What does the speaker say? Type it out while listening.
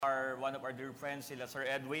one of our dear friends, sila Sir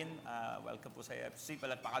Edwin. Welcome po sa FC.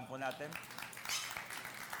 Palagpakan po natin.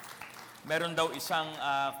 Meron daw isang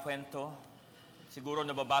kwento. Siguro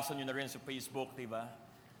nababasa nyo na rin sa Facebook, di ba?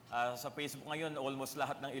 Sa Facebook ngayon, almost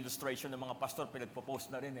lahat ng illustration ng mga pastor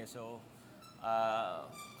pinagpo-post na rin eh. So,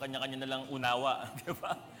 kanya-kanya na lang unawa, di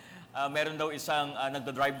ba? Meron daw isang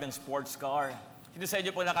nagdadrive ng sports car. Sino sa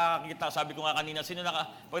inyo po nakakakita? Sabi ko nga kanina,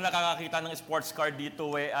 pag nakakakita ng sports car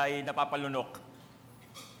dito ay napapalunok?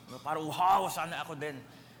 No, parang, wow, sana ako din.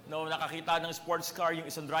 No, nakakita ng sports car, yung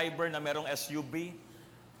isang driver na merong SUV.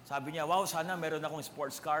 Sabi niya, wow, sana meron akong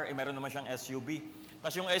sports car. Meron naman siyang SUV.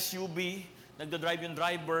 Tapos yung SUV, nagdadrive yung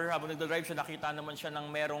driver. Habang nagdadrive siya, nakita naman siya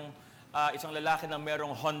ng merong isang lalaki na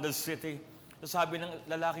merong Honda City. Tapos sabi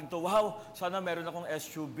ng lalaking to, wow, sana meron akong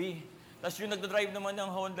SUV. Tapos yung nagdadrive naman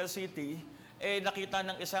ng Honda City, nakita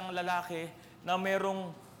ng isang lalaki na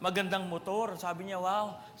merong magandang motor. Sabi niya,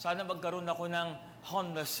 wow, sana magkaroon ako ng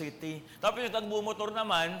Honda City. Tapos yung nagbumotor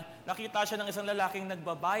naman, nakita siya ng isang lalaking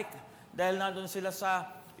nagbabike. Dahil nandun sila sa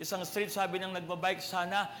isang street, sabi ng nagbabike,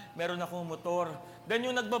 sana meron akong motor. Then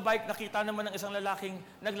yung nagbabike, nakita naman ng isang lalaking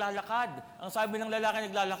naglalakad. Ang sabi ng lalaki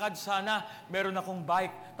naglalakad, sana meron akong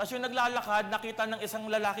bike. Tapos yung naglalakad, nakita ng isang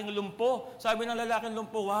lalaking lumpo. Sabi ng lalaking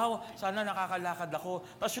lumpo, wow, sana nakakalakad ako.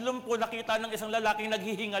 Tapos yung lumpo, nakita ng isang lalaking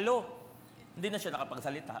naghihingalo. Hindi na siya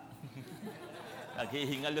nakapagsalita.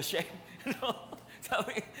 Naghihingalo siya.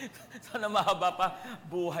 Sabi, sana mahaba pa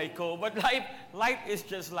buhay ko. But life is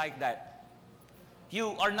just like that.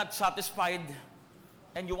 You are not satisfied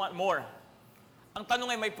and you want more. Ang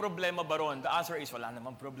tanong ay, may problema ba ron? The answer is, wala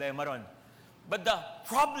namang problema ron. But the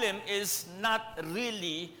problem is not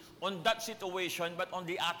really on that situation, but on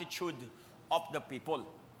the attitude of the people.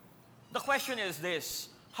 The question is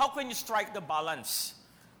this: how can you strike the balance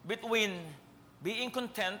between being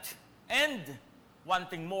content and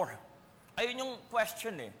wanting more? Ayun yung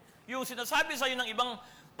question eh. Yung sinasabi sa'yo ng ibang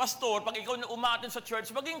pastor, pag ikaw na umaatin sa church,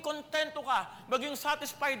 maging kontento ka, maging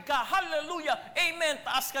satisfied ka, hallelujah, amen,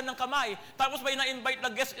 taas ka ng kamay. Tapos may na-invite na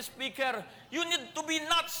guest speaker, you need to be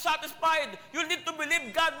not satisfied, you need to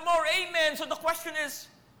believe God more, amen. So the question is,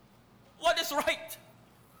 what is right?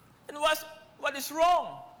 And what is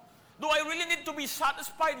wrong? Do I really need to be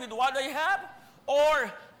satisfied with what I have? Or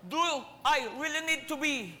do I really need to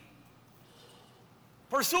be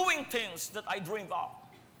pursuing things that I dream of?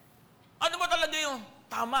 Ano ba talaga yung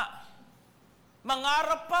tama?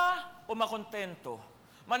 Mangarap pa o makontento?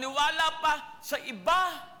 Maniwala pa sa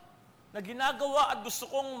iba na ginagawa at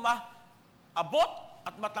gusto kong maabot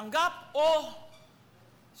at matanggap? O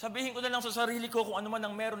sabihin ko na lang sa sarili ko kung ano man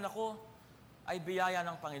ang meron ako ay biyaya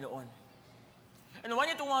ng Panginoon? And I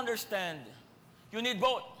want you to understand, you need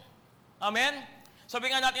both. Amen?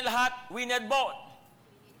 Sabi nga natin lahat, we need both.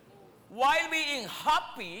 While being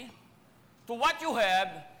happy to what you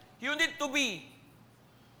have, you need to be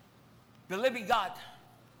believing God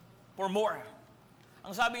for more.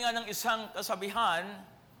 Ang sabi nga ng isang kasabihan,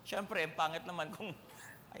 syempre, pangit naman kung,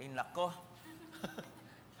 ay nako.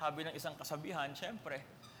 Sabi ng isang kasabihan, syempre,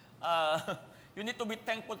 you need to be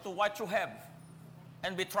thankful to what you have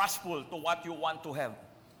and be trustful to what you want to have.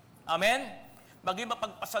 Amen? Maging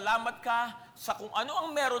mapagpasalamat ka sa kung ano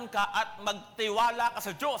ang meron ka at magtiwala ka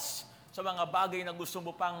sa Diyos sa mga bagay na gusto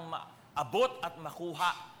mo pang maabot at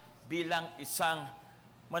makuha bilang isang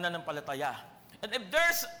mananampalataya. And if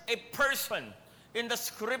there's a person in the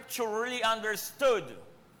scripture really understood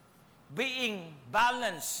being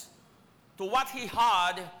balanced to what he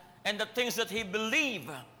had and the things that he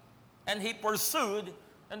believed and he pursued,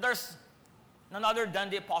 and there's none other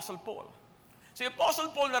than the Apostle Paul. Si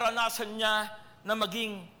Apostle Paul, naranasan niya na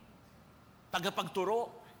maging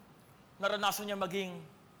tagapagturo. Naranasan niya maging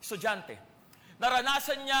estudyante.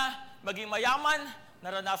 Naranasan niya maging mayaman.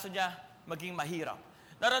 Naranasan niya maging mahirap.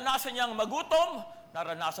 Naranasan niyang magutom,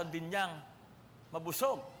 naranasan din niyang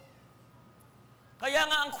mabusog. Kaya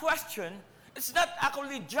nga ang question, it's not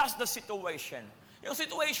actually just the situation. Yung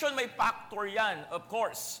situation, may factor yan, of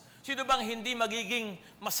course. Sino bang hindi magiging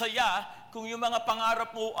masaya kung yung mga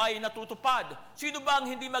pangarap mo ay natutupad? Sino bang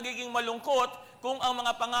hindi magiging malungkot kung ang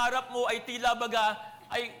mga pangarap mo ay tila baga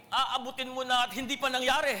ay aabutin mo na at hindi pa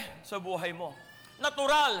nangyari sa buhay mo?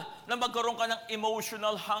 Natural na magkaroon ka ng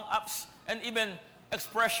emotional hang-ups and even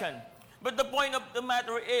expression. But the point of the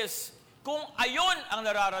matter is, kung ayon ang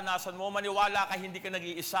nararanasan mo, maniwala ka hindi ka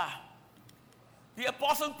nag-iisa. The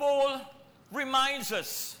Apostle Paul reminds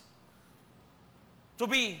us to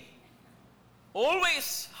be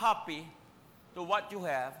always happy to what you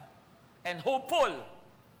have and hopeful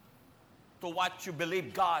to what you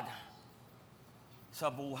believe God sa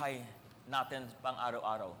buhay natin pang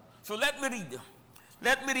araw-araw. So let me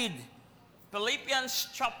read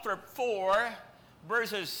Philippians chapter 4,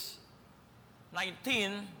 verses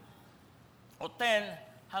 19 o 10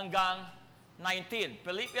 hanggang 19.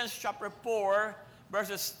 Philippians chapter 4,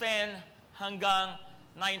 verses 10 hanggang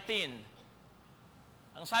 19.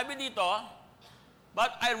 Ang sabi dito,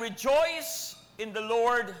 "But I rejoice in the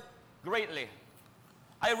Lord greatly."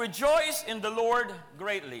 I rejoice in the Lord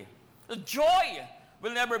greatly. The joy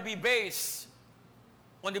will never be based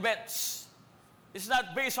on events. It's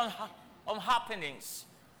not based on happenings.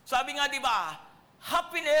 Sabi nga, di ba,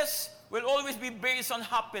 happiness will always be based on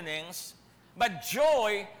happenings, but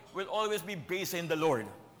joy will always be based in the Lord.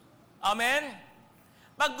 Amen?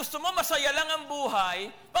 Pag gusto mo masaya lang ang buhay,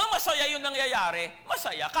 pag masaya yung nangyayari,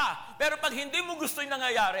 masaya ka. Pero pag hindi mo gusto yung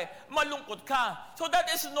nangyayari, malungkot ka. So that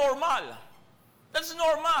is normal. That's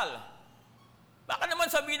normal. Baka naman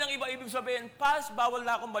sabihin ng iba, ibig sabihin, Pas, bawal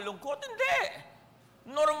na akong malungkot. Hindi.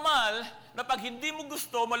 Normal na pag hindi mo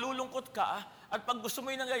gusto, malulungkot ka, at pag gusto mo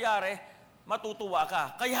yung nangyayari, matutuwa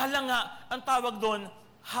ka. Kaya lang nga, ang tawag doon,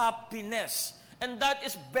 happiness. And that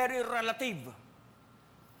is very relative.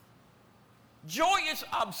 Joy is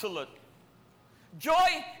absolute.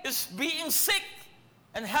 Joy is being sick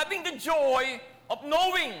and having the joy of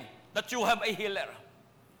knowing that you have a healer.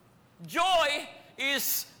 Joy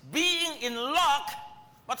is being in luck,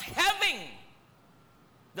 but having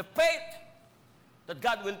the faith that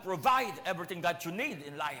God will provide everything that you need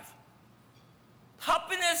in life.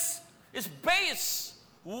 Happiness is based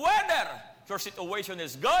whether your situation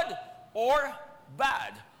is good or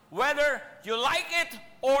bad, whether you like it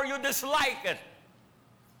or you dislike it.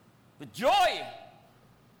 The joy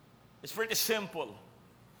is pretty simple.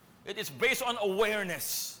 It is based on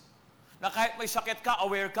awareness. Na kahit may sakit ka,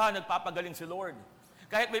 aware ka, nagpapagaling si Lord.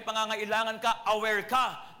 Kahit may pangangailangan ka, aware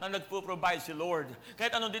ka na nagpo-provide si Lord.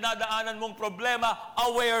 Kahit anong dinadaanan mong problema,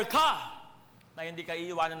 aware ka na hindi ka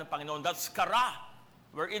iiwanan ng Panginoon. That's kara,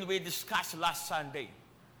 wherein we discussed last Sunday.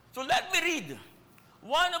 So let me read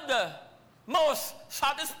one of the most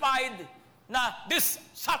satisfied na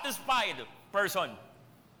dissatisfied person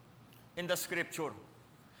in the Scripture.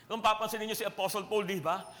 Kung papansinin niyo si Apostle Paul, di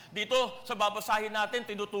ba? Dito sa babasahin natin,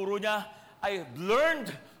 tinuturo niya, I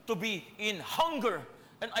learned to be in hunger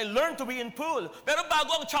and I learned to be in full. Pero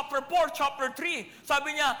bago ang chapter 4, chapter 3,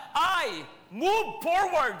 sabi niya, I move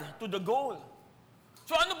forward to the goal.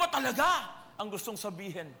 So ano ba talaga ang gustong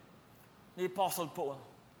sabihin ni Apostle Paul?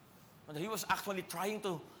 And he was actually trying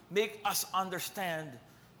to make us understand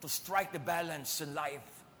to strike the balance in life.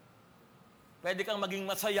 Pwede kang maging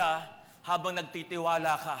masaya habang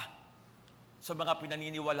nagtitiwala ka sa mga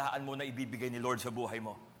pinaniniwalaan mo na ibibigay ni Lord sa buhay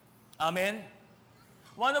mo. Amen?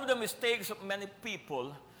 One of the mistakes of many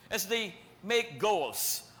people is they make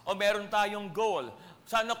goals. O meron tayong goal.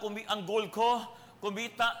 Sana ang goal ko,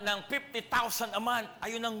 kumita ng 50,000 a month.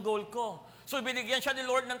 Ayun ang goal ko. So binigyan siya ni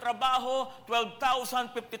Lord ng trabaho,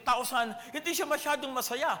 12,000, 50,000. Hindi siya masyadong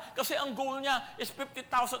masaya kasi ang goal niya is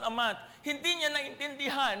 50,000 a month. Hindi niya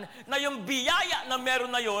naintindihan na yung biyaya na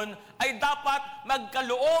meron na yon ay dapat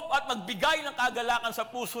magkaloob at magbigay ng kagalakan sa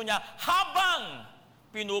puso niya habang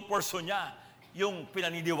pinupurso niya yung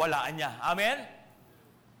pinaniniwalaan niya. Amen?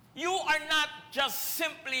 You are not just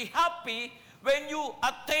simply happy when you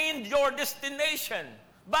attain your destination,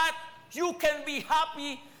 but you can be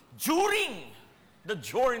happy during the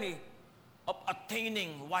journey of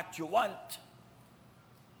attaining what you want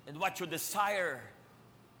and what you desire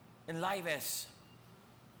in life is.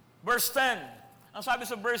 Verse 10. Ang sabi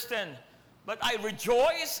sa verse 10, but I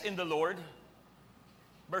rejoice in the Lord.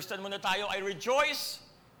 Verse 10 muna tayo, I rejoice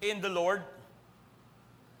in the Lord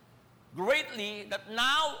greatly that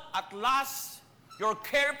now at last your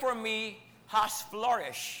care for me has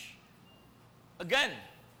flourished. Again,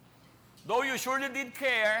 though you surely did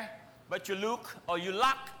care, but you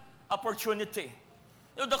lack opportunity.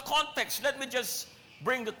 You know, the context, let me just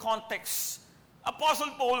bring the context.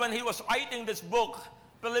 Apostle Paul, when he was writing this book,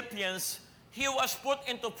 Philippians, he was put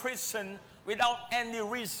into prison without any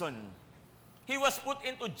reason. He was put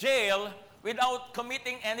into jail without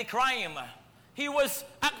committing any crime. He was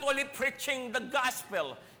actually preaching the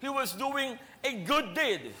gospel. He was doing a good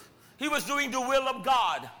deed. He was doing the will of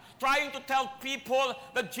God, trying to tell people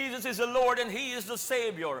that Jesus is the Lord and He is the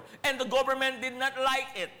Savior. And the government did not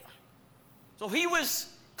like it. So he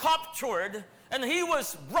was captured and he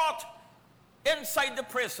was brought inside the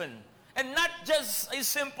prison. And not just a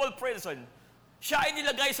simple prison. Siya ay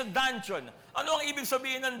nilagay sa dungeon. Ano ang ibig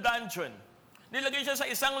sabihin ng dungeon? Nilagay siya sa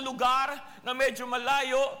isang lugar na medyo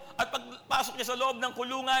malayo at pagpasok niya sa loob ng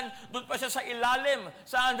kulungan, doon pa siya sa ilalim,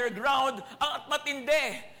 sa underground, at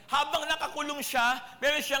matindi. Habang nakakulong siya,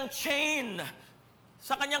 meron siyang chain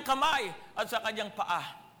sa kanyang kamay at sa kanyang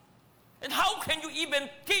paa. And how can you even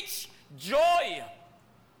teach joy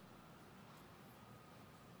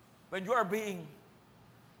when you are being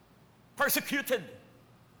persecuted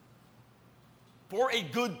for a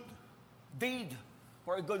good deed,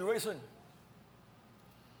 for a good reason?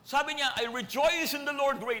 Sabi niya, I rejoice in the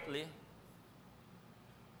Lord greatly.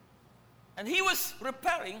 And he was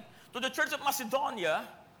referring to the church of Macedonia,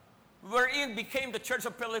 wherein became the church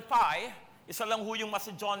of Philippi. Isa lang ho yung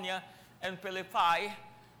Macedonia and Philippi,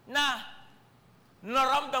 na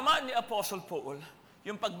naramdaman ni Apostle Paul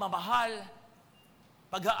yung pagmamahal,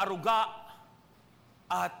 pag-aaruga,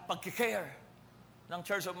 at pagkikare ng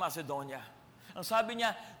Church of Macedonia. Ang sabi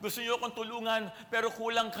niya, gusto niyo akong tulungan, pero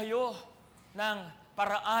kulang kayo ng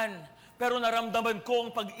paraan. Pero naramdaman ko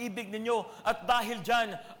ang pag-ibig ninyo, at dahil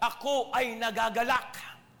dyan, ako ay nagagalak.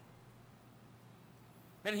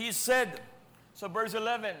 Then he said, so verse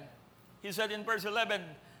 11, he said in verse 11,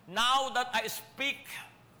 now that I speak,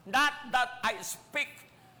 not that I speak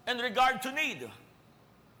in regard to need,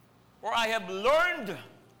 for I have learned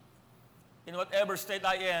in whatever state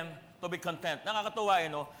I am to be content. Nakakatuwa,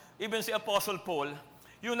 no? Even si Apostle Paul,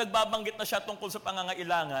 yung nagbabanggit na siya tungkol sa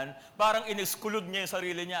pangangailangan, parang in-exclude niya yung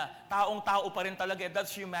sarili niya. Taong-tao pa rin talaga.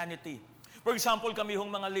 That's humanity. For example, kami hong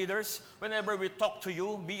mga leaders, whenever we talk to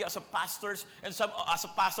you, be as a pastors, and some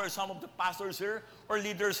of the pastors here, or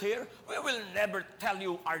leaders here, we will never tell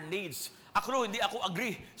you our needs. Hindi ako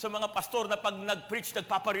agree sa mga pastor na pag nag-preach,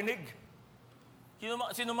 nagpaparinig.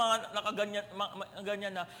 Sino mga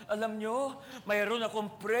nakaganyan na, alam nyo, mayroon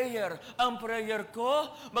akong prayer. Ang prayer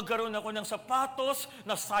ko, magkaroon ako ng sapatos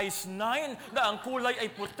na size 9, na ang kulay ay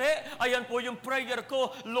puti. Ayan po yung prayer ko.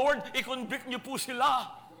 Lord, i-convict niyo po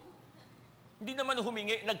sila. Hindi naman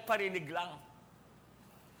humingi, nagparinig lang.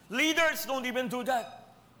 Leaders don't even do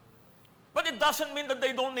that. But it doesn't mean that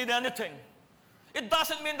they don't need anything. It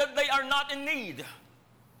doesn't mean that they are not in need.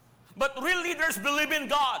 But real leaders believe in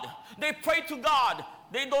God. They pray to God.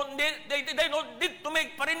 They don't need to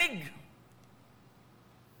make parinig.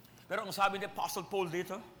 Pero ang sabi ni Apostle Paul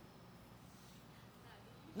dito,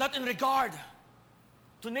 not in regard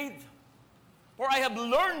to need. For I have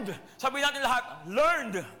learned. Sabi natin lahat,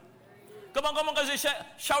 learned. Come on, kasi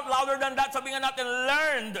shout louder than that. Sabi nga natin,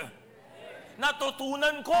 learned.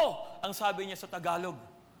 Natutunan ko, ang sabi niya sa Tagalog.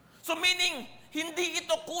 So meaning, hindi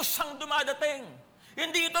ito kusang dumadating.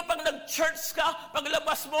 Hindi ito pag nag-church ka,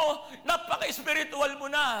 paglabas mo, napaka-spiritual mo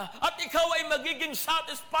na. At ikaw ay magiging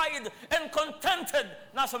satisfied and contented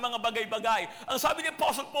na sa mga bagay-bagay. Ang sabi ni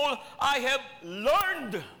Apostle Paul, I have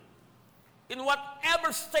learned in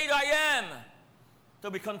whatever state I am to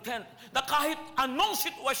be content. Na kahit anong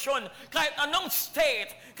sitwasyon, kahit anong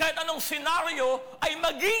state, kahit anong scenario, ay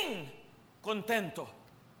maging kontento.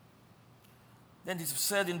 Then it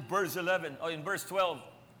said in verse 11, or in verse 12,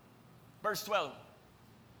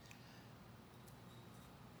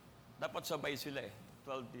 dapat sabay sila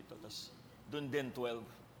 12 dito, tas doon din 12.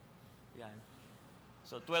 Yan.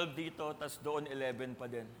 So 12 dito, tas doon 11 pa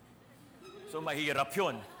din. So mahirap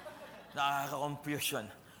yun. Nakaka-confusion.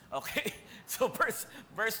 Okay? So verse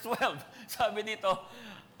 12, sabi dito,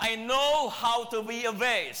 I know how to be a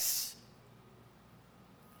vase,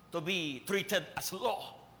 to be treated as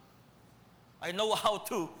law. I know how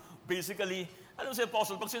to, basically, alam si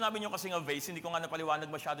Apostle, pag sinabi nyo kasing a vase, hindi ko nga napaliwanag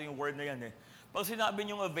masyado yung word na yan Pag sinabi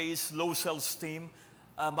nyo a vase, low self-esteem,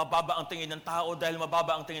 mababa ang tingin ng tao, dahil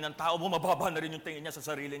mababa ang tingin ng tao, mababa na rin yung tingin niya sa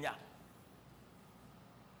sarili niya.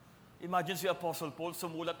 Imagine si Apostle Paul,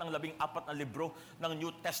 sumulat ng 14 na libro ng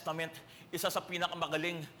New Testament, isa sa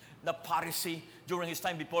pinakamagaling na Pharisee during his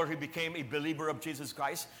time before he became a believer of Jesus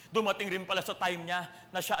Christ. Dumating rin pala sa time niya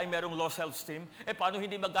na siya ay merong low self-esteem. Paano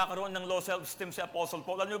hindi magkakaroon ng low self-esteem si Apostle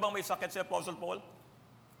Paul? Alam niyo bang may sakit si Apostle Paul?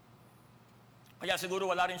 Kaya siguro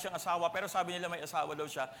wala rin siyang asawa, pero sabi nila may asawa daw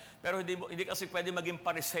siya. Pero hindi kasi pwede maging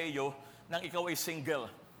pariseyo nang ikaw ay single.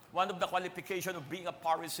 One of the qualification of being a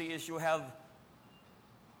Pharisee is you have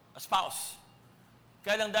a spouse.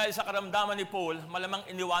 Kaya lang dahil sa karamdaman ni Paul, malamang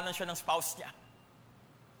iniwanan siya ng spouse niya.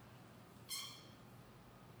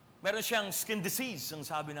 Meron siyang skin disease, ang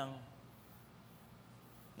sabi ng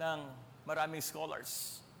maraming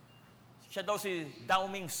scholars. Siya daw si Dao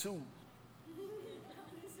Ming Su.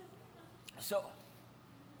 So,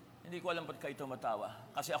 hindi ko alam ba't kayo tumatawa.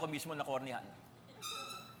 Kasi ako mismo nakornihan.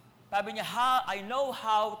 Sabi niya, I know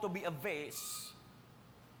how to be a vase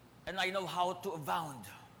and I know how to abound.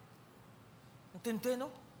 Intindi,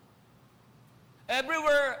 no?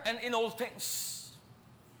 Everywhere and in all things.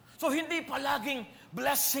 So, hindi palaging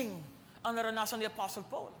blessing ang naranasan ni Apostle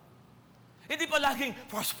Paul. Hindi palaging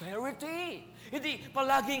prosperity. Hindi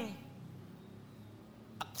palaging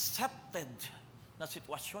accepted na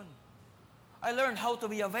sitwasyon. I learned how to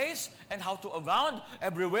be a vase and how to abound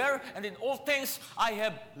everywhere. And in all things, I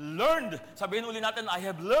have learned. Sabihin uli natin, I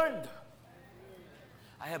have learned.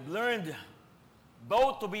 I have learned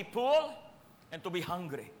both to be full and to be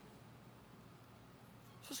hungry.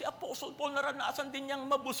 So si Apostle Paul, naranasan din niyang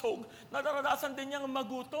mabusog, naranasan din niyang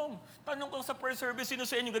magutom. Tanong ko sa prayer service, sino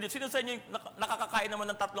sa inyo ganito? Sino sa inyo nakakakain naman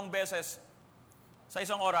ng 3 beses sa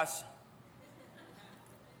isang oras?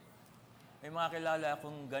 May mga kilala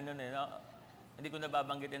akong ganun eh. Hindi ko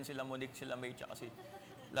nababanggitin sila Monique, sila May, tsaka si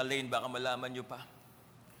Lalaine, baka malaman nyo pa.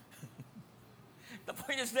 The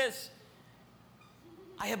point is this,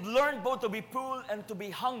 I have learned both to be full and to be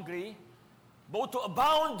hungry, both to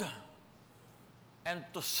abound and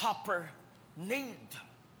to suffer need.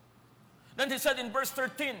 Then he said in verse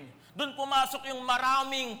 13, doon pumasok yung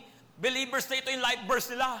maraming believers na ito yung life verse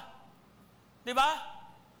nila. Di ba?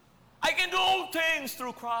 I can do all things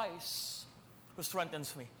through Christ who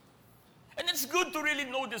strengthens me. And it's good to really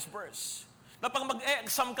know this verse. Na pag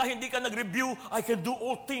mag-exam ka, hindi ka nag-review, I can do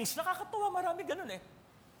all things. Nakakatawa, marami ganun eh.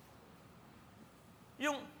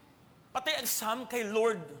 Yung, pati exam kay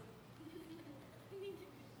Lord.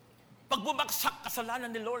 Pag bumagsak,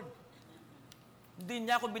 kasalanan ni Lord. Hindi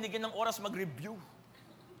niya ako binigyan ng oras mag-review.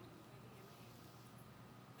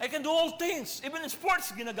 I can do all things. Even in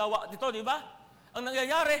sports, ginagawa dito, di ba? Ang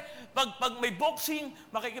nangyayari, pag may boxing,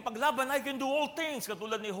 makikipaglaban, I can do all things,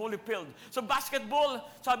 katulad ni Holyfield. Sa basketball,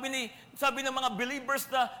 sabi ng mga believers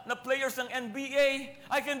na players ng NBA,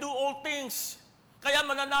 I can do all things. Kaya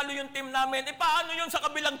mananalo yung team namin. Paano yun sa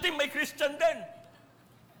kabilang team? May Christian din.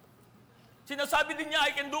 Sinasabi din niya,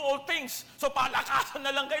 I can do all things. So palakasan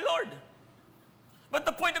na lang kay Lord. But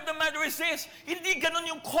the point of the matter is this, hindi ganun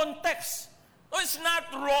yung context. No, it's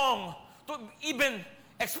not wrong to even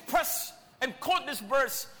express and quote this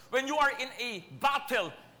verse when you are in a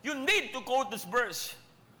battle. You need to quote this verse.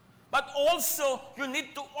 But also, you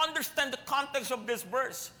need to understand the context of this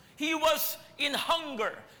verse. He was in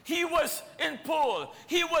hunger. He was in full.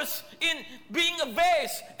 He was in being a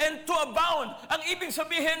vase and to abound. Ang ibig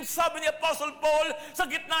sabihin, sabi ni Apostle Paul, sa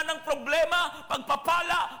gitna ng problema,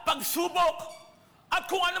 pagpapala, pagsubok, at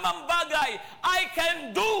kung anumang bagay, I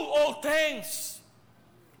can do all things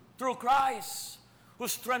through Christ who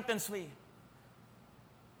strengthens me.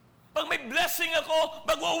 Pag may blessing ako,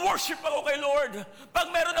 magwo-worship ako kay Lord. Pag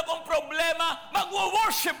meron akong problema,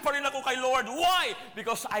 magwo-worship pa rin ako kay Lord. Why?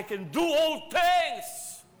 Because I can do all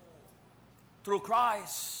things through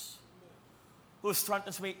Christ who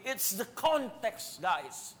strengthens me. It's the context,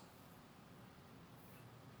 guys.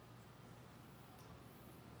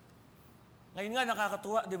 Ngayon nga,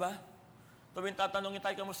 nakakatuwa, di ba? Tuwing tatanungin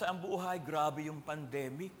tayo, kamusta ang buhay? Grabe yung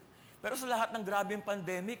pandemic. Pero sa lahat ng grabe yung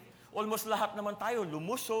pandemic, almost lahat naman tayo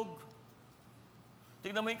lumusog.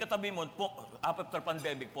 Tingnan mo yung katabi mo, after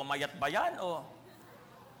pandemic, pumayat ba yan? O?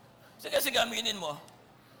 Sige, aminin mo.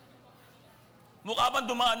 Mukha bang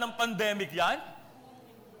dumaan ng pandemic yan?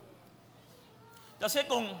 Kasi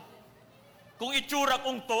kung itsura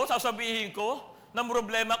kong to, sasabihin ko, na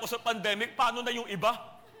problema ko sa pandemic, paano na yung iba?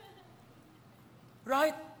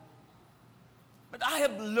 Right? But I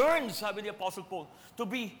have learned, sabi ni Apostle Paul, to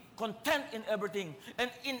be content in everything.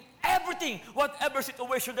 And in everything, whatever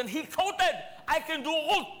situation, then he quoted, I can do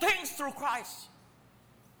all things through Christ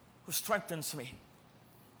who strengthens me.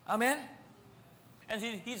 Amen? And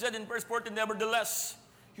he said in verse 14, nevertheless,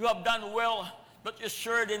 you have done well, but you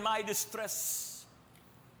shared in my distress.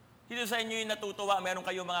 Dito sa inyo yung natutuwa, meron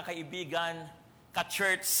kayong mga kaibigan,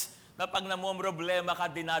 ka-church, na pag namumroblema ka,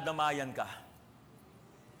 dinadamayan ka.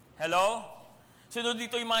 Hello? Sino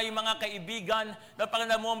dito yung mga kaibigan na pag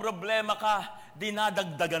namumroblema ka,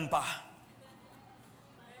 dinadagdagan pa?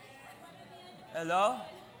 Hello?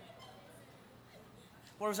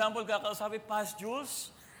 For example, kakasabi, Pas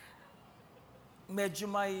Jules, medyo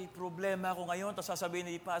may problema ako ngayon, tapos sasabihin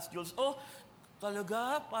ni Pas Jules, oh,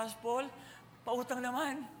 talaga, Pas Paul, pautang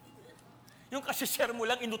naman. Yung kasishare mo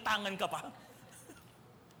lang, inutangan ka pa.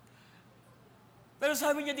 Pero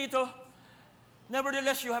sabi niya dito,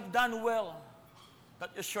 nevertheless, you have done well.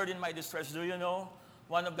 That is shared in my distress. Do you know,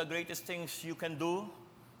 one of the greatest things you can do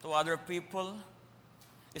to other people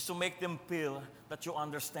is to make them feel that you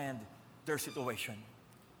understand their situation.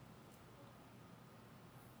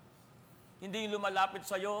 Hindi yung lumalapit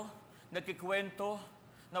sa'yo, nagkikwento,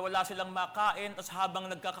 na wala silang makain, tapos habang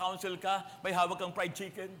nagka-counsel ka, may hawak kang fried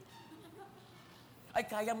chicken. Ay,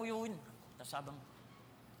 kaya mo yun. Tapos habang,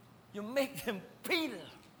 you make them feel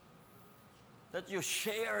that you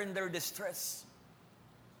share in their distress.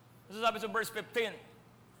 This is sabi sa verse 15.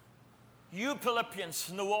 You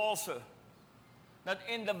Philippians know also that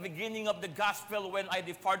in the beginning of the gospel, when I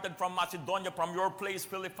departed from Macedonia, from your place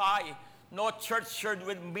Philippi, no church shared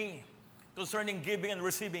with me concerning giving and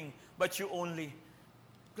receiving, but you only.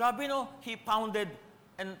 Grabe no, he founded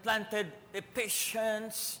and planted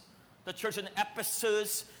Ephesians, the church in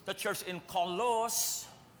Ephesus, the church in Colossus,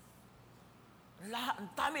 ang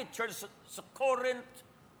dami, church sa Corinth.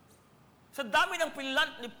 Sa dami ng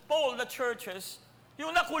pinlant ni Paul na churches,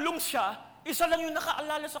 yung nakulong siya, isa lang yung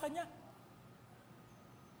nakaalala sa kanya.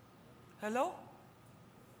 Hello?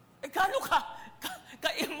 Gaano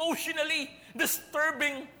ka-emotionally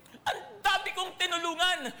disturbing. Ang dami kong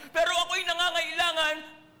tinulungan, pero ako'y nangangailangan,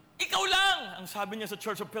 ikaw lang. Ang sabi niya sa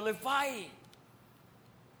Church of Philippi,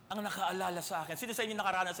 ang nakaalala sa akin. Sino sa inyo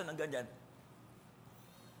nakaranasan ng ganyan?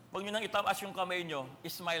 Huwag nyo nang itaas yung kamay nyo,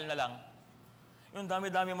 smile na lang. Yung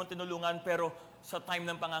dami-dami mong tinulungan, pero sa time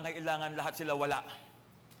ng pangangailangan, lahat sila wala.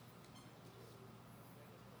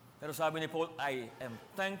 Pero sabi ni Paul, I am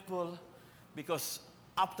thankful because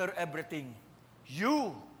after everything, he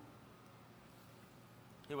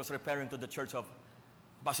was referring to the church of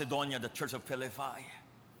Macedonia, the church of Philippi.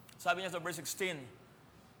 Sabi niya sa verse 16,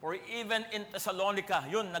 for even in Thessalonica,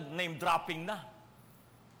 yun, nag-name dropping na.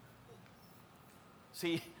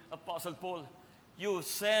 Si Apostle Paul, you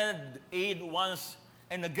send aid once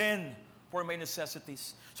and again for my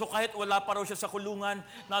necessities. So kahit wala pa raw siya sa kulungan,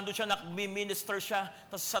 nandun siya, nag-minister siya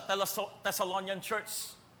sa Thessalonian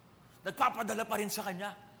church. Nagpapadala pa rin sa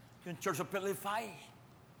kanya, yung Church of Philippi.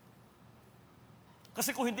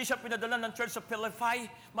 Kasi kung hindi siya pinadala ng Church of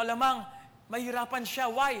Philippi, malamang mahirapan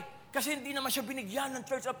siya. Why? Kasi hindi naman siya binigyan ng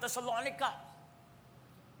Church of Thessalonica.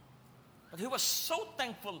 But he was so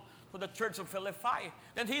thankful to the Church of Philippi.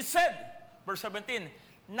 Then he said, verse 17,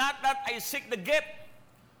 not that I seek the gift,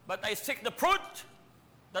 but I seek the fruit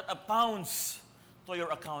that abounds to your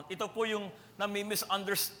account. Ito po yung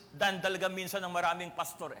nami-misunderstand talaga minsan ng maraming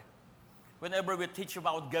pastor. Whenever we teach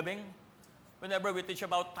about giving, whenever we teach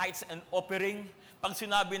about tithes and offering, pag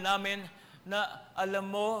sinabi namin na, alam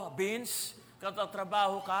mo, Vince,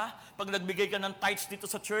 katatrabaho ka, pag nagbigay ka ng tithes dito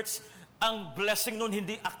sa church, ang blessing nun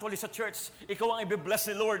hindi actually sa church. Ikaw ang i-bless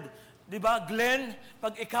ni Lord. Di ba, Glenn,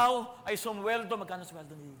 pag ikaw ay sumweldo, magkano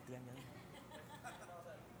sumweldo ni Glenn yan?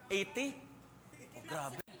 80? Oh,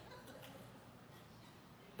 grabe.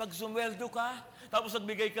 Pag sumweldo ka, tapos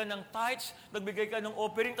nagbigay ka ng tithes, nagbigay ka ng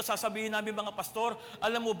offering, tapos sasabihin namin mga pastor,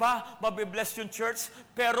 alam mo ba, mabibless yung church,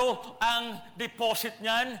 pero ang deposit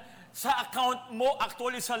niyan sa account mo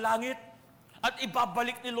actually sa langit. At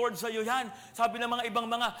ibabalik ni Lord sa iyo yan. Sabi ng mga ibang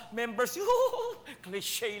mga members,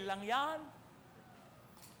 cliche lang yan.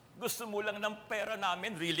 Gusto mo lang ng pera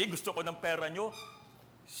namin? Really? Gusto ko ng pera nyo?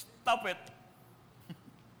 Stop it.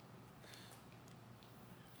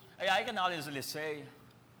 I can honestly say,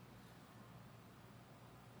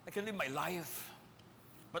 I can live my life,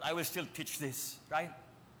 but I will still teach this, right?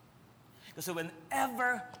 Kasi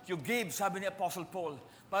whenever you give, sabi ni Apostle Paul,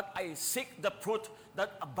 but I seek the fruit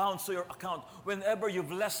that abounds to your account. Whenever you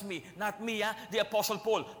bless me, not me, the Apostle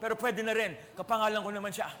Paul, pero pwede na rin, kapangalan ko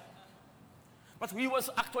naman siya. But he was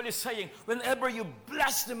actually saying, whenever you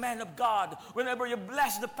bless the man of God, whenever you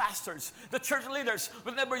bless the pastors, the church leaders,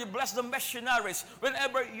 whenever you bless the missionaries,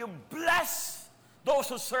 whenever you bless those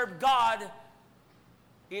who serve God,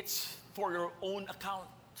 it's for your own account.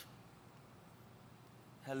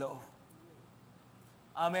 Hello.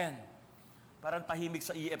 Amen. Parang tahimik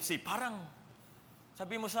sa EFC. Parang,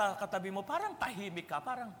 sabi mo sa katabi mo, parang tahimik ka.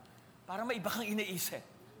 Parang may iba kang iniisip.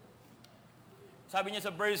 Sabi niya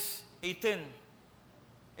sa verse 18,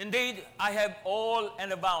 indeed, I have all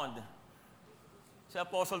and abound. Si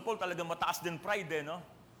Apostle Paul talagang mataas din pride, no?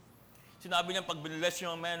 Sinabi niya, pag biniless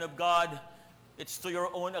yung man of God, it's to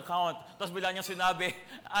your own account. Tapos bila niya sinabi,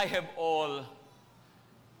 I have all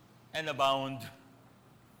and abound.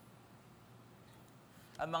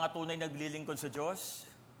 Ang mga tunay naglilingkod sa Diyos,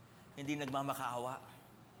 hindi nagmamakaawa.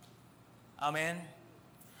 Amen?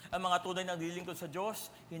 Ang mga tunay naglilingkod sa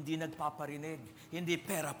Diyos, hindi nagpaparinig, hindi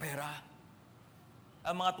pera-pera.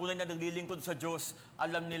 Ang mga tunay na naglilingkod sa Diyos,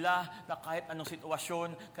 alam nila na kahit anong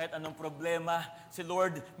sitwasyon, kahit anong problema, si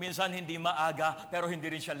Lord minsan hindi maaga, pero hindi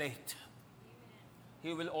rin siya late.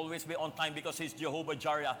 He will always be on time because He's Jehovah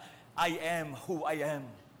Jireh. I am who I am.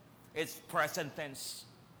 It's present tense.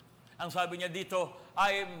 Ang sabi niya dito,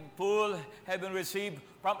 I am full, having received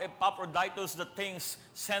from Epaphroditus the things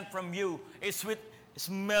sent from you, a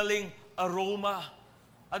sweet-smelling aroma,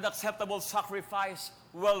 an acceptable sacrifice,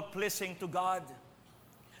 well-pleasing to God.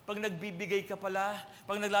 Pag nagbibigay ka pala,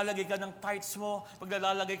 pag naglalagay ka ng tithes mo, pag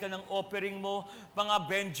naglalagay ka ng offering mo, mga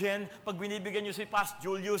Benjen, pag binibigyan niyo si Pastor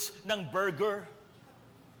Julius ng burger,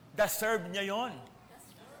 deserve niya yon.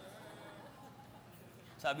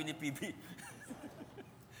 Sabi ni PB,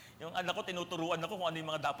 Yung anak ko, tinuturuan ako kung ano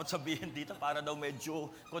yung mga dapat sabihin dito para daw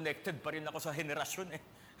medyo connected pa rin ako sa henerasyon eh.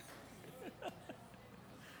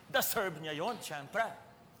 Deserve niya yon, siyempre.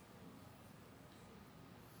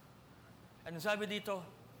 Ano sabi dito?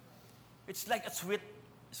 It's like a sweet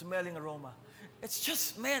smelling aroma. It's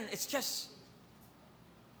just,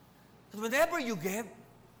 whenever you give,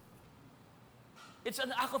 it's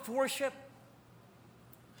an act of worship.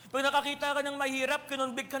 Pag nakakita ka ng mahirap,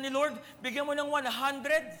 kinonbig ka ni Lord, bigyan mo ng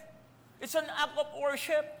 100. It's an act of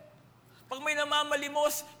worship. Pag may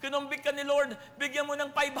namamalimos, kinumbig ka ni Lord, bigyan mo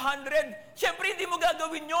ng 500. Siyempre, hindi mo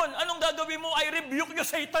gagawin yon. Anong gagawin mo? I rebuke you,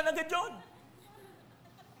 Satan, agad yun.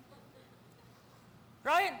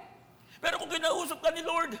 Right? Pero kung kinausap ka ni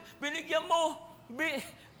Lord, binigyan mo,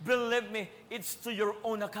 believe me, it's to your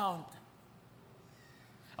own account.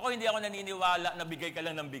 Hindi ako naniniwala na bigay ka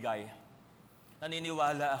lang ng bigay.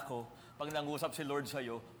 Naniniwala ako, pag nangusap si Lord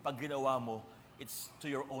sa'yo, pag ginawa mo, it's to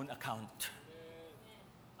your own account.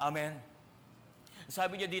 Amen.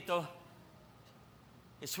 Sabi niya dito,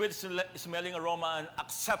 a sweet smelling aroma, an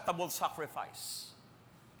acceptable sacrifice.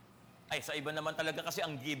 Ay, sa iba naman talaga kasi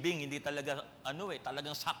ang giving, hindi talaga,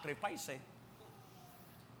 talagang sacrifice eh.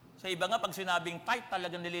 Sa iba nga, pag sinabing tithe,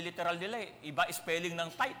 talagang nililiteral nila eh. Iba spelling ng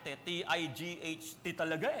tithe eh. T-I-G-H-T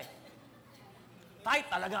talaga eh. Tithe,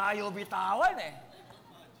 talagang ayaw bitawan eh.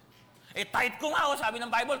 Tithe ko nga, sabi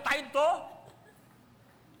ng Bible, tithe ko.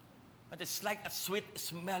 But it's like a sweet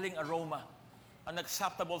smelling aroma.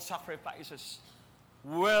 Unacceptable sacrifices.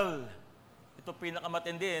 Well, ito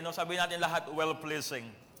pinakamatindi, no? Sabi natin lahat, well-pleasing.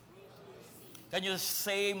 Can you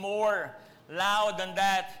say more loud than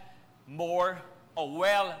that? More,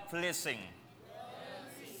 well-pleasing.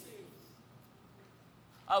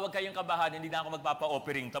 Huwag kayong kabahan, hindi na ako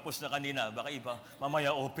magpapa-offering. Tapos na kanina, baka iba,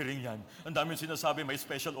 mamaya offering yan. Ang daming sinasabi, may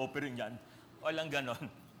special offering yan. Walang ganon.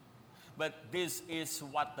 But this is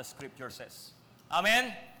what the Scripture says.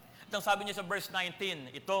 Amen? Itong sabi niya sa verse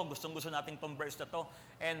 19, ito, gustong-gusto natin itong verse na to.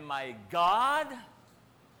 And my God,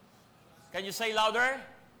 can you say louder?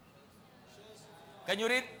 Can you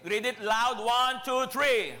read it loud? 1, 2,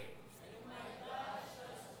 3.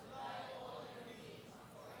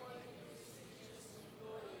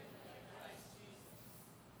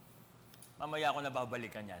 Mamaya ako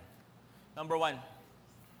nababalikan yan. Number 1,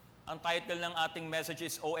 ang title ng ating message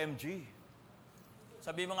is OMG.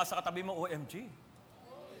 Sabi mo nga sa katabi mo, OMG.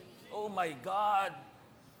 Oh my God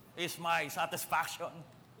is my satisfaction.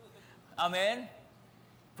 Amen?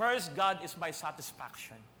 First, God is my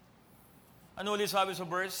satisfaction. Ano ulit sabi sa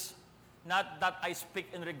verse? Not that I speak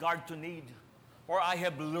in regard to need, for I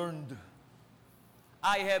have learned.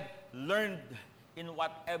 I have learned in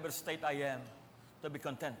whatever state I am to be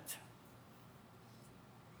content.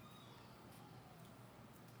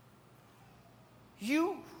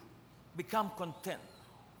 You become content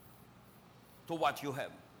to what you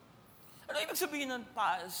have. Ano ibig sabihin ng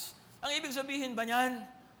paz? Ang ibig sabihin ba niyan,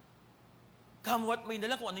 come what may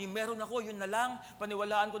na lang, kung ano yung meron ako, yun na lang,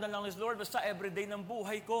 paniwalaan ko na lang is Lord, basta everyday ng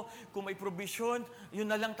buhay ko, kung may provision, yun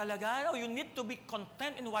na lang talaga. No, you need to be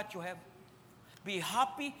content in what you have. Be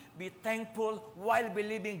happy, be thankful, while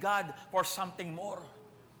believing God for something more.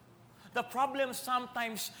 The problem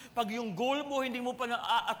sometimes, pag yung goal mo hindi mo pa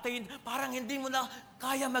na-attain, parang hindi mo na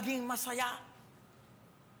kaya maging masaya.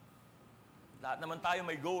 Lahat naman tayo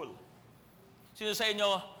may goal. Sino sa inyo,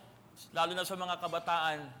 lalo na sa mga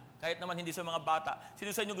kabataan, kahit naman hindi sa mga bata,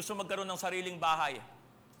 sino sa inyo gusto magkaroon ng sariling bahay?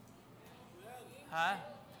 Ha?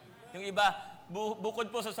 Yung iba,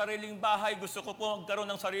 bukod po sa sariling bahay, gusto ko po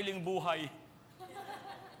magkaroon ng sariling buhay.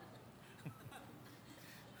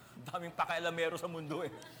 Daming pakialamero sa mundo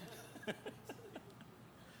eh.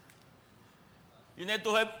 You need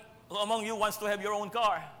to have, who among you wants to have your own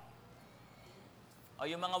car? O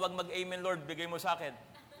yung mga wag mag-amen, Lord, bigay mo sa akin.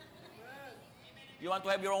 You want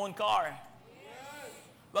to have your own car?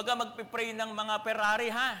 Wag ka magpipray ng mga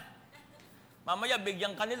Ferrari, ha? Mamaya,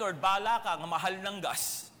 bigyan ka ni Lord, bala ka, mahal ng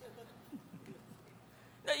gas.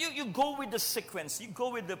 You go with the sequence, you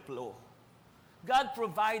go with the flow. God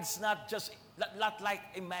provides not like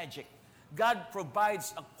a magic. God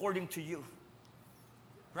provides according to you.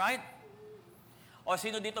 Right? O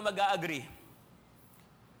sino dito mag-a-agree?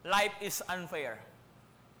 Life is unfair.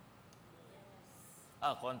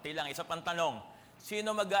 Konti lang. Isa pang tanong.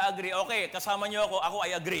 Sino mag-a-agree? Okay, kasama niyo ako. Ako,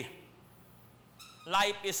 I agree.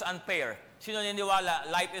 Life is unfair. Sino niniwala?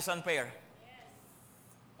 Life is unfair.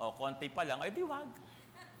 Konti pa lang. Ay, di wag.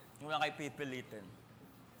 Yung lang kayo pipilitin.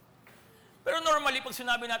 Pero normally, pag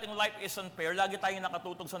sinabi natin life is unfair, lagi tayong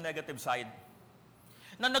nakatutog sa negative side.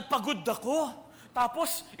 Na nagpagod ako.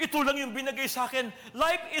 Tapos, ito lang yung binigay sa akin.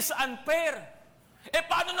 Life is unfair.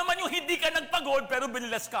 Paano naman yung hindi ka nagpagod pero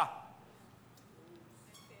binilas ka?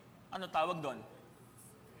 Ano tawag doon?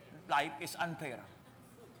 Life is unfair.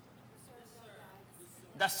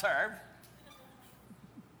 Deserve?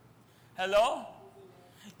 Hello?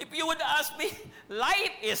 If you would ask me,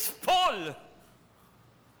 life is full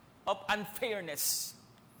of unfairness.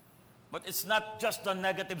 But it's not just the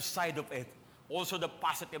negative side of it, also the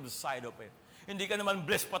positive side of it. Hindi ka naman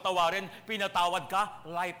blessed patawarin, pinatawad ka,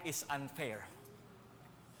 life is unfair.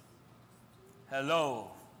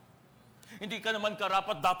 Hello? Hindi ka naman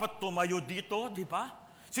karapat dapat tumayo dito, di ba?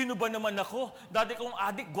 Sino ba naman ako? Dati kong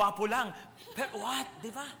adik, gwapo lang. Pero what?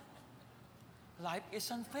 Di ba? Life is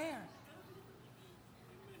unfair.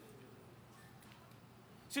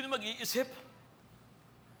 Sino mag-iisip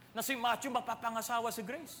na si Matthew mapapangasawa si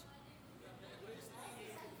Grace?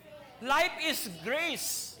 Life is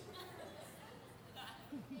grace.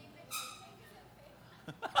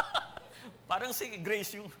 Parang si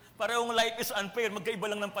Grace yung, parang life is unfair, magkaiba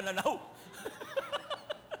lang ng pananaw.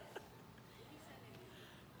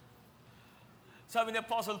 Sabi ni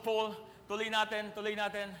Apostle Paul, tuloy natin.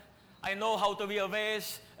 I know how to be a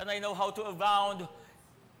vase, and I know how to abound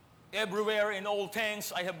everywhere in all things.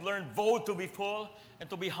 I have learned both to be full and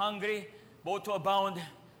to be hungry, both to abound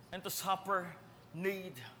and to suffer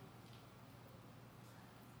need.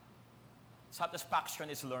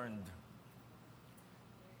 Satisfaction is learned.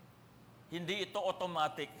 Hindi ito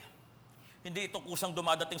automatic. Hindi ito kusang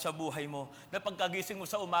dumadating sa buhay mo na pagkagising mo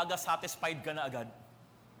sa umaga, satisfied ka na agad.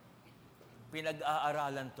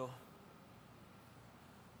 Pinag-aaralan to.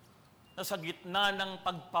 Na sa gitna ng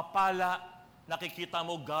pagpapala, nakikita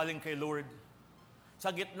mo galing kay Lord.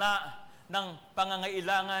 Sa gitna ng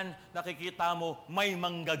pangangailangan, nakikita mo may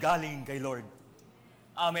manggagaling kay Lord.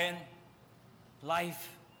 Amen?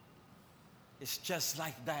 Life is just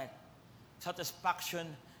like that.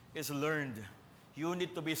 Satisfaction is learned. You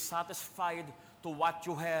need to be satisfied to what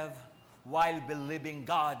you have while believing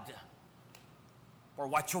God for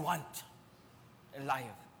what you want in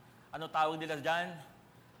life. Ano tawag nila dyan?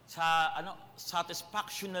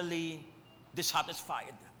 Satisfactionally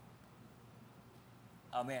dissatisfied.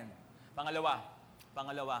 Amen. Pangalawa,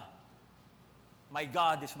 my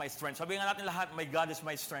God is my strength. Sabihin nga natin lahat, my God is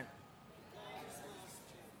my strength.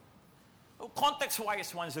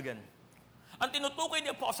 Context-wise, once again, ang tinutukoy ni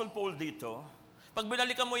Apostle Paul dito, pag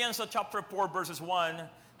binalikan mo yan sa chapter 4, verses 1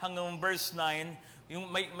 hanggang verse 9, yung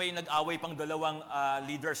may nag-away pang dalawang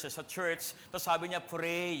leaders sa church, tapos sabi niya,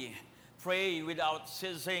 pray without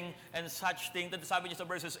ceasing and such thing. Tapos sabi niya sa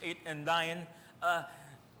verses 8 and 9,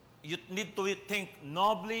 you need to think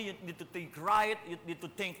nobly, you need to think right, you need to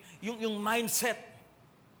think, yung mindset.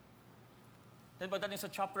 Then pagdating sa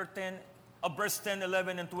chapter 10, verse 10,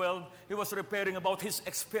 11, and 12, he was preparing about his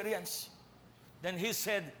experience. Then he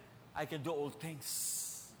said, I can do all things.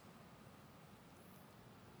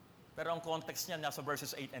 Pero ang context niya nasa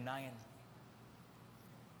verses 8 and 9.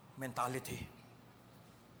 Mentality.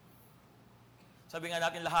 Sabi nga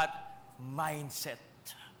natin lahat, mindset.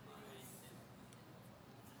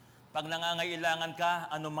 Pag nangangailangan ka,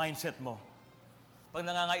 ano mindset mo? Pag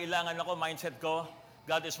nangangailangan ako, mindset ko,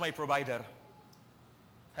 God is my provider.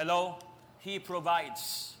 Hello? He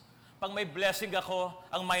provides. Pag may blessing ako,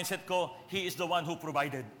 ang mindset ko, He is the one who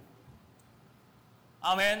provided.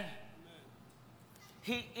 Amen?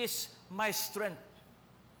 He is my strength.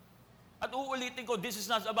 At uulitin ko, this is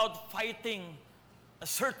not about fighting a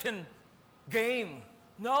certain game.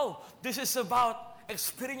 No, this is about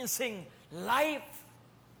experiencing life.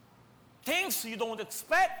 Things you don't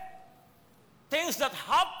expect. Things that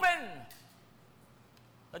happen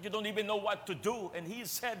that you don't even know what to do. And he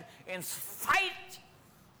said, in spite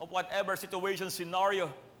of whatever situation, scenario,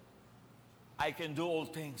 I can do all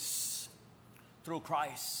things through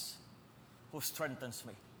Christ who strengthens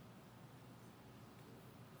me.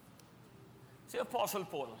 Si Apostle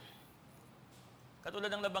Paul, katulad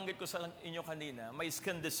ng nabanggit ko sa inyo kanina, may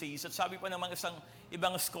skin disease. At sabi pa ng mga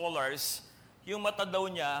ibang scholars, yung mata daw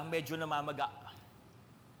niya medyo namamaga.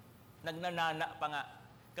 Nagnanana pa nga.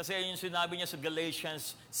 Kasi yung sinabi niya sa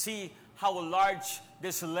Galatians, see how large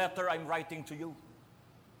this letter I'm writing to you.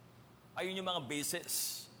 Ayun yung mga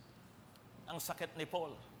basis. Ang sakit ni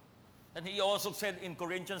Paul. And he also said in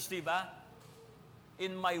Corinthians, diba?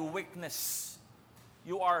 In my weakness,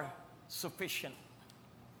 you are sufficient.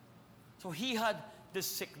 So he had this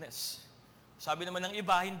sickness. Sabi naman ng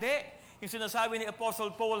iba, hindi. Yung sinasabi ni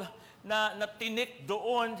Apostle Paul na tinik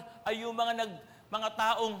doon ay yung mga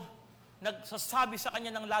taong nagsasabi sa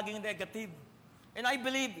kanya ng laging negative. And I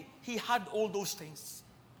believe he had all those things.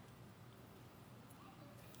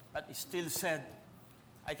 But he still said,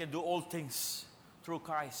 I can do all things through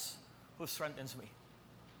Christ who who strengthens me.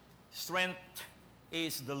 Strength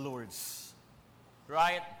is the Lord's.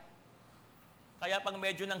 Right? Kaya pag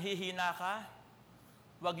medyo nanghihina ka,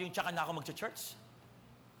 wag yung tsaka na ako mag-church.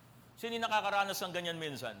 Sino yung nakakaranas ng ganyan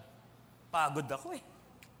minsan? Pagod ako eh.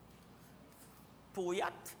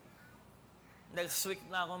 Puyat. Next week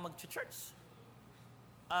na ako mag-church.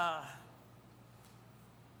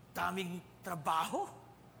 Daming trabaho.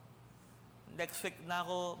 Next week na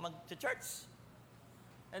ako mag-church.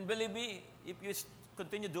 And believe me, if you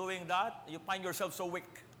continue doing that, you find yourself so weak.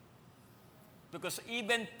 Because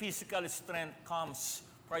even physical strength comes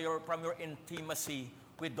from your intimacy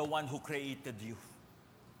with the one who created you.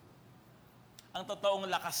 Ang totoong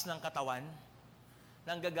lakas ng katawan,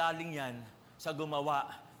 nanggagaling yan sa gumawa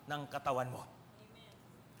ng katawan mo.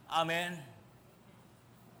 Amen.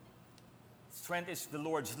 Strength is the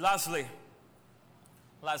Lord's. Lastly,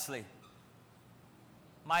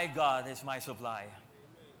 my God is my supply.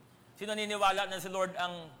 Sino naniniwala na si Lord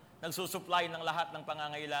ang nagsusupply ng lahat ng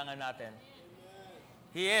pangangailangan natin?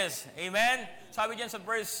 He is. Amen? Sabi diyan sa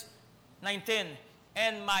verse 19,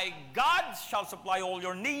 and my God shall supply all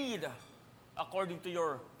your need according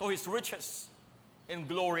to His riches in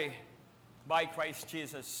glory by Christ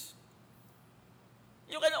Jesus.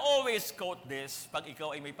 You can always quote this pag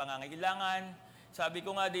ikaw ay may pangangailangan. Sabi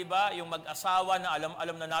ko nga, di ba, yung mag-asawa na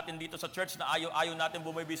alam na natin dito sa church na ayaw natin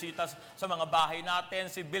bumibisita sa mga bahay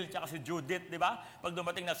natin, si Bill tsaka si Judith, di ba? Pag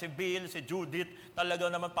dumating na si Bill, si Judith,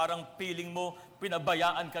 talaga naman parang feeling mo,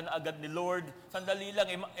 pinabayaan ka na agad ni Lord. Sandali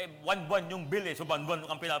lang, buwan-buwan yung Bill so buwan-buwan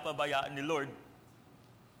kang pinapabayaan ni Lord.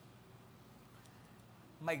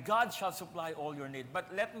 My God shall supply all your need.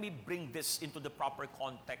 But let me bring this into the proper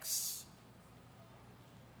context.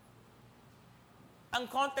 Ang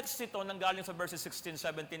context nito nanggaling sa verses 16,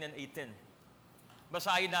 17, and 18.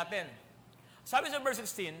 Basahin natin. Sabi sa verse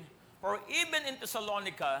 16, for even in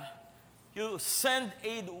Thessalonica, you send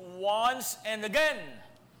aid once and again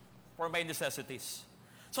for my necessities.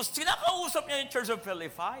 So, sinakausap niya yung Church of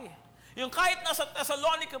Philippi. Yung kahit nasa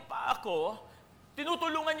Thessalonica pa ako,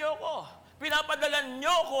 tinutulungan niyo ako. Pinapadalan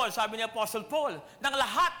niyo ako, sabi ni Apostle Paul, ng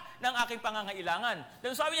lahat ng aking pangangailangan.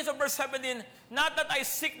 Then sabi niya sa verse 17, not that I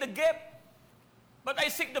seek the gift, but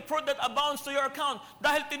I seek the fruit that abounds to your account.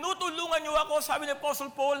 Dahil tinutulungan niyo ako, sabi ni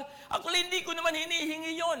Apostle Paul, actually hindi ko naman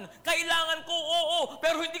hinihingi yon. Kailangan ko, oo,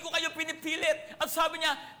 pero hindi ko kayo pinipilit. At sabi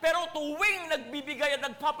niya, pero tuwing nagbibigay at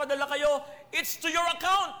nagpapadala kayo, it's to your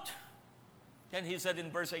account. Then he said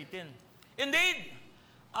in verse 18, indeed,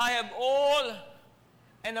 I have all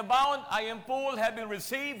and abound, I am full, having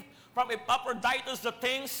received from Epaphroditus the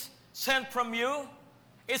things sent from you,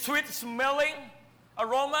 a sweet-smelling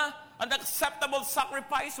aroma, an acceptable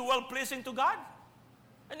sacrifice, well-pleasing to God.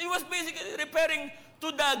 And he was basically referring to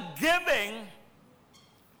the giving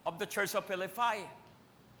of the Church of Philippi.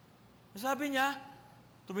 Sabi niya,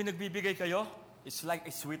 tuwing nagbibigay kayo, it's like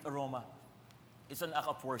a sweet aroma. It's an act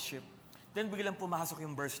of worship. Then biglang pumasok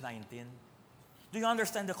yung verse 19. Do you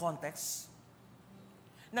understand the context?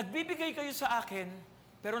 Nagbibigay kayo sa akin,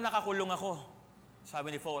 pero nakakulong ako,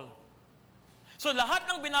 sabi ni Paul. So lahat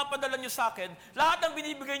ng binapadala nyo sa akin, lahat ng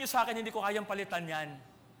binibigay nyo sa akin, hindi ko kayang palitan yan.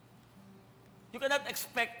 You cannot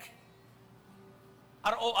expect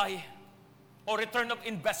ROI or return of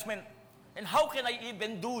investment. And how can I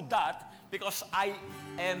even do that? Because I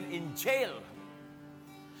am in jail.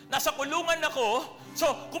 Nasa kulungan ako, so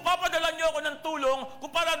kung papadalan nyo ako ng tulong, kung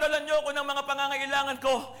papadalan nyo ako ng mga pangangailangan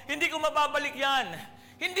ko, hindi ko mababalik yan.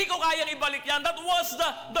 Hindi ko kayang ibalik yan. That was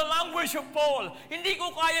the language of Paul. Hindi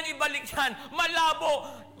ko kayang ibalik yan.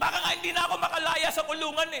 Malabo. Baka nga hindi na ako makalaya sa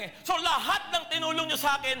kulungan eh. So lahat ng tinulong nyo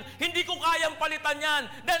sa akin, hindi ko kayang palitan yan.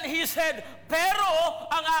 Then he said, pero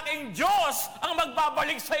ang aking Diyos ang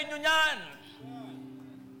magbabalik sa inyo yan.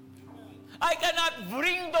 I cannot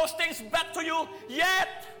bring those things back to you,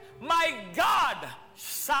 yet my God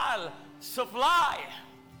shall supply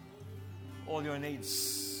all your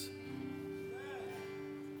needs.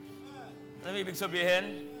 Ano ibig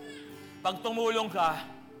sabihin? Pag tumulong ka,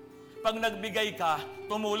 pag nagbigay ka,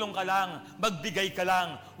 tumulong ka lang, magbigay ka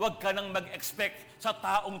lang. Huwag ka nang mag-expect sa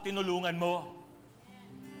taong tinulungan mo.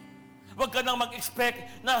 Huwag ka nang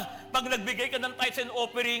mag-expect na pag nagbigay ka ng tithes and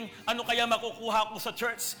offering, ano kaya makukuha ko sa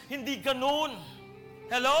church? Hindi ganun.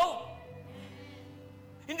 Hello?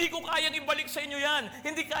 Hindi ko kayang ibalik sa inyo yan.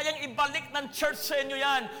 Hindi kayang ibalik ng church sa inyo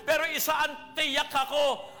yan. Pero isa ang tiyak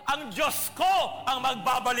ako, ang Diyos ko ang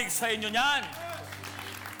magbabalik sa inyo yan.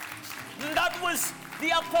 That was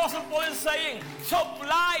the Apostle Paul is saying,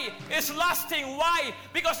 supply is lasting. Why?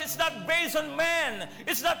 Because it's not based on man.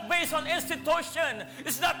 It's not based on institution.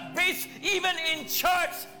 It's not based even in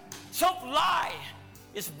church. Supply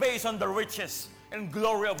is based on the riches and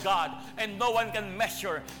glory of God, and no one can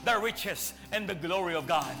measure the riches and the glory of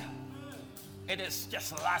God. It is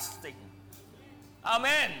just lasting.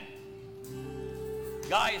 Amen.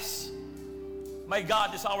 Guys, my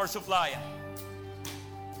God is our supplier.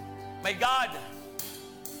 My God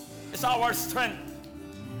is our strength.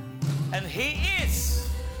 And He is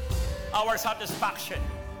our satisfaction.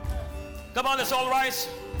 Come on, let's all rise.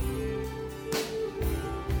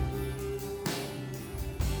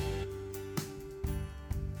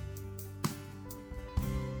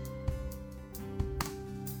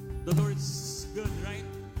 The Lord's good, right?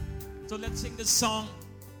 So let's sing this song,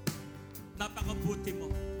 Napakabuti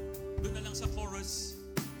Mo. Doon na lang sa chorus.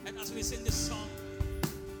 And as we sing this song,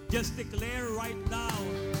 just declare right now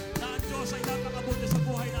na ang Diyos ay napakabuti sa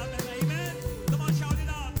buhay natin. Amen? Come on, shout it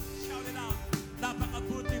out. Shout it out.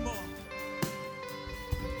 Napakabuti mo.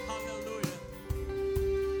 Hallelujah.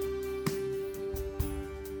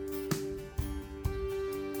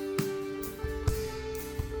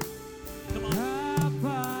 Come on.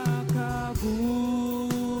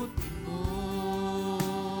 Napakabuti mo,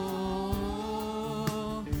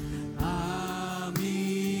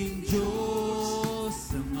 aming Diyos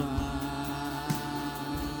Ama.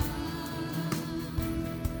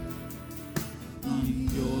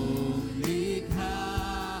 Iyong likha,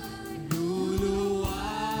 luluwal,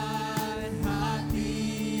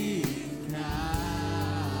 hatid ka.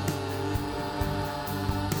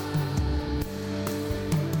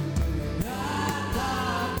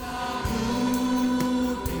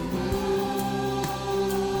 Napakabuti mo,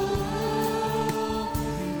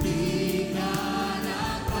 di ka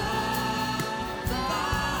nagbabago.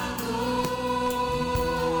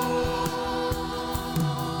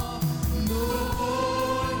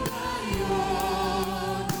 Noon,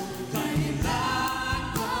 ngayon, kailan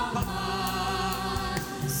pa man,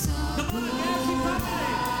 sa Come on again, sing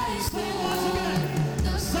family. Say it once again.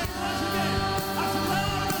 Say it once again. As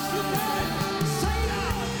loud as you can. Say it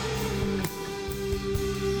out.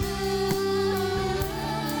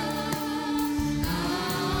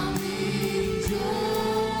 aming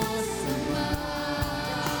Diyos Ama.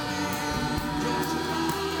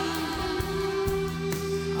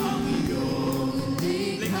 Ang iyong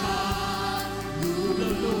likha,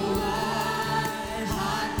 luluwal,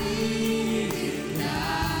 hatid ka.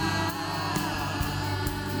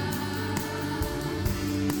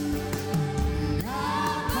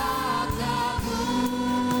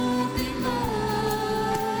 Napakabuti mo,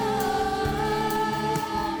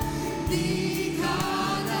 di ka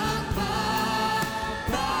nagbabago.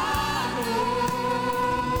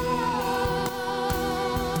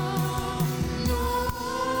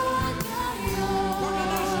 Noon, ngayon, For the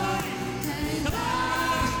last time. Come on, for the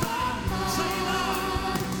last time. Say it out.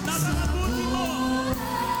 Napakabuti mo.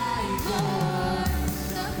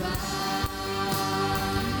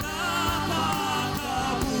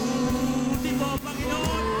 Napakabuti mo,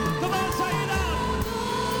 Panginoon. Come on, say it out.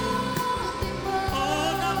 Oh,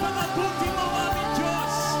 napakabuti mo, aming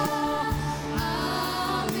Diyos.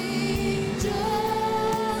 aming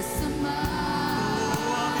Diyos Ama.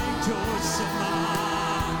 Oh, aming Diyos Ama.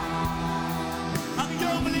 Ang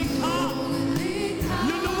iyong likha,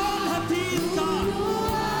 luluwalhatin ka.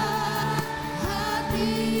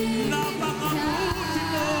 Napakabuti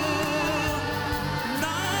mo.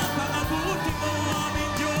 Napakabuti mo,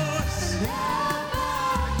 aming Diyos.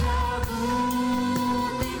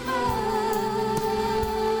 Napakabuti mo,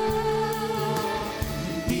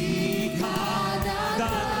 Di ka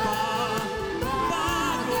nagbabago.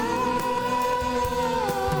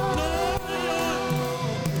 Noon ngayon,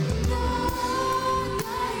 noon,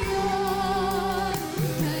 ngayon,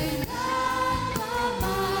 kailan pa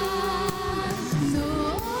man.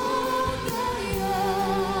 Noon,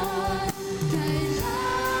 ngayon,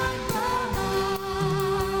 kailan pa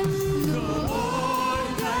man. noon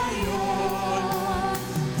ngayon,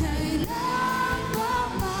 Kailan pa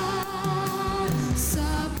man sa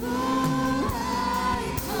buhay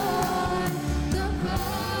ko'y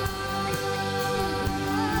tapat.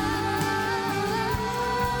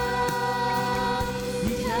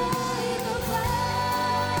 Ika'y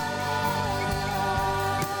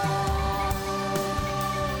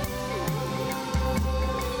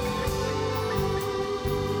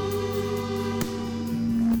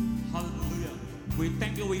hallelujah. We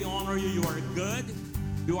thank you, we honor you. You are good.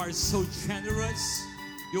 You are so generous.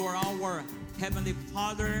 You are our Heavenly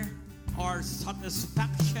Father, our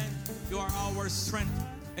satisfaction. You are our strength,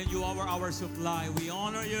 and you are our supply. We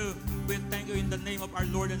honor you. We thank you in the name of our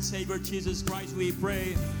Lord and Savior Jesus Christ. We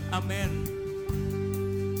pray. Amen.